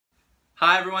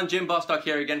Hi everyone, Jim Bostock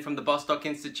here again from the Bostock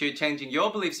Institute, changing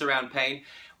your beliefs around pain.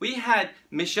 We had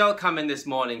Michelle come in this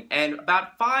morning, and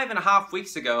about 5.5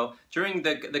 weeks ago, during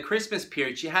the Christmas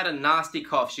period, she had a nasty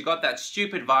cough. She got that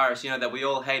stupid virus, that we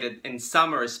all hated, in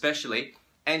summer especially,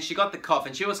 and she got the cough,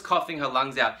 and she was coughing her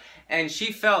lungs out, and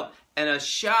she felt a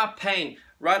sharp pain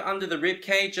right under the rib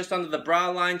cage, just under the bra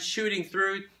line, shooting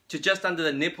through to just under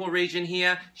the nipple region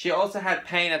here. She also had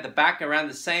pain at the back around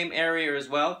the same area as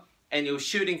well, and it was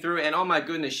shooting through, and oh my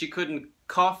goodness, she couldn't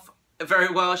cough very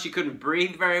well, she couldn't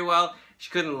breathe very well, she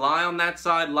couldn't lie on that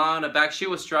side, lie on her back, she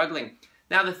was struggling.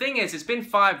 Now the thing is, it's been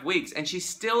 5 weeks and she's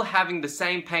still having the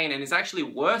same pain, and it's actually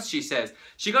worse, she says.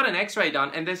 She got an x-ray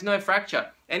done and there's no fracture.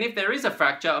 And if there is a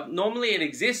fracture, normally it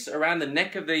exists around the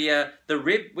neck of the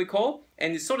rib, we call,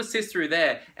 and it sort of sits through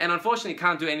there. And unfortunately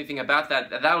can't do anything about that.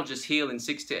 That'll just heal in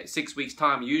 6 weeks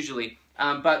time usually.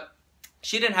 But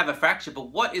she didn't have a fracture, but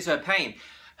what is her pain?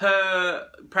 Her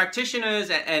practitioners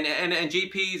and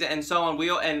GPs and so on,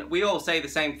 we all say the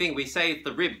same thing. We say it's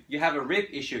the rib. You have a rib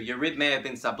issue. Your rib may have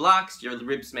been subluxed, your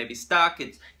ribs may be stuck,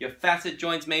 your facet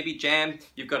joints may be jammed,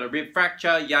 you've got a rib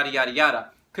fracture, yada yada yada.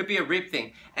 Could be a rib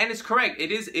thing. And it's correct,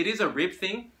 it is a rib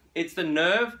thing. It's the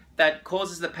nerve that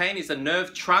causes the pain. It's the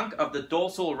nerve trunk of the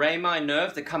dorsal rami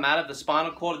nerves that come out of the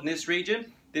spinal cord in this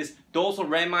region. This dorsal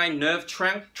rami nerve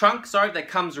trunk that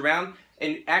comes around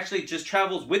and actually just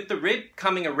travels with the rib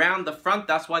coming around the front.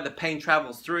 That's why the pain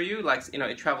travels through you, like,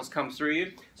 it comes through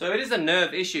you. So it is a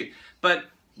nerve issue. But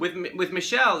with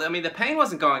Michelle, I mean, the pain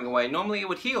wasn't going away. Normally it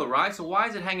would heal, right? So why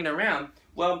is it hanging around?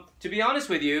 Well, to be honest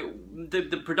with you,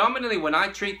 predominantly when I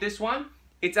treat this one,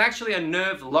 it's actually a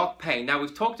nerve lock pain. Now,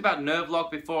 we've talked about nerve lock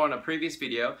before on a previous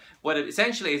video. What it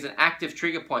essentially is an active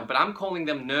trigger point, but I'm calling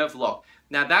them nerve lock.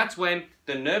 Now, that's when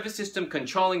the nervous system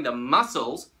controlling the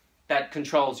muscles that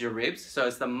controls your ribs, so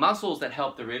it's the muscles that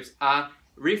help the ribs, are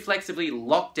reflexively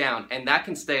locked down, and that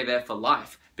can stay there for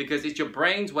life because it's your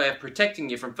brain's way of protecting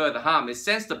you from further harm. It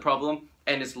sensed the problem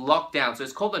and it's locked down, so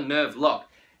it's called a nerve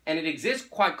lock, and it exists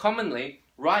quite commonly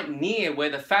right near where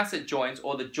the facet joints,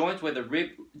 or the joints where the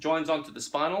rib joins onto the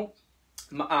spinal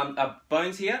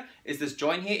bones here, is this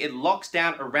joint here. It locks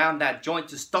down around that joint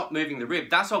to stop moving the rib.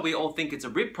 That's why we all think it's a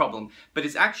rib problem, but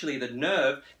it's actually the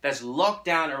nerve that's locked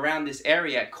down around this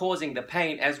area causing the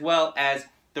pain, as well as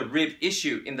the rib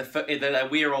issue that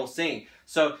we are all seeing.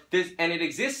 So and it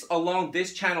exists along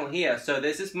this channel here. So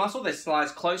there's this muscle that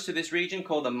slides close to this region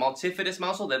called the multifidus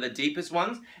muscle. They're the deepest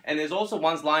ones, and there's also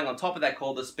ones lying on top of that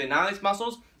called the spinalis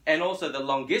muscles, and also the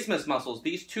longissimus muscles,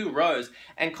 these two rows.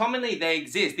 And commonly they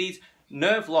exist, these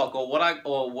nerve lock, or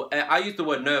I use the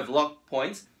word nerve lock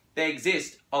points, they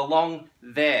exist along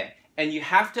there, and you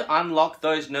have to unlock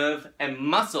those nerve and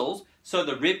muscles so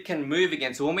the rib can move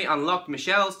again. So when we unlocked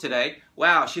Michelle's today,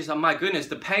 wow, she's like, my goodness,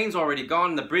 the pain's already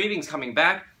gone, the breathing's coming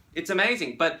back. It's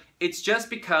amazing, but it's just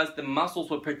because the muscles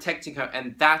were protecting her,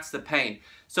 and that's the pain.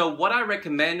 So what I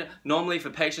recommend normally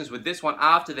for patients with this one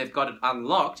after they've got it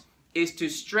unlocked is to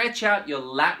stretch out your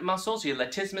lat muscles, your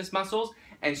latissimus muscles,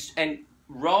 and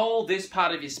roll this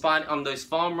part of your spine on those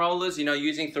foam rollers,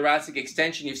 using thoracic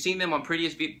extension. You've seen them on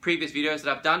previous videos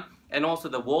that I've done, and also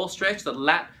the wall stretch, the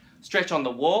lat stretch on the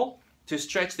wall to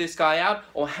stretch this guy out,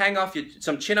 or hang off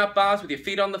some chin-up bars with your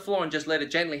feet on the floor and just let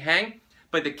it gently hang.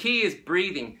 But the key is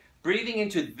breathing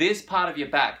into this part of your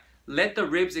back. Let the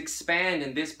ribs expand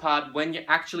in this part when you're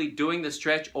actually doing the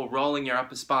stretch or rolling your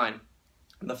upper spine.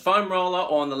 The foam roller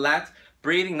or on the lat,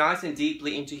 breathing nice and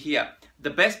deeply into here. The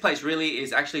best place really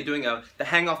is actually doing the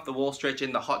hang off the wall stretch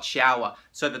in the hot shower,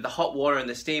 so that the hot water and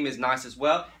the steam is nice as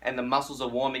well, and the muscles are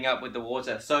warming up with the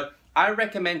water. So I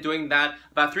recommend doing that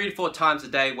about 3 to 4 times a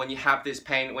day when you have this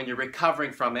pain, when you're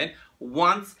recovering from it,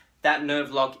 once that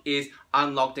nerve lock is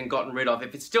unlocked and gotten rid of.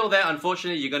 If it's still there,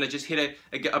 unfortunately, you're going to just hit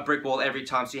a brick wall every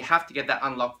time, so you have to get that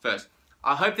unlocked first.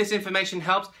 I hope this information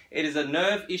helps. It is a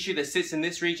nerve issue that sits in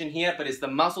this region here, but it's the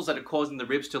muscles that are causing the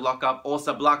ribs to lock up, or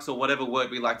sublux, or whatever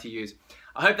word we like to use.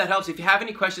 I hope that helps. If you have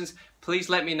any questions, please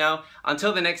let me know.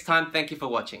 Until the next time, thank you for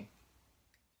watching.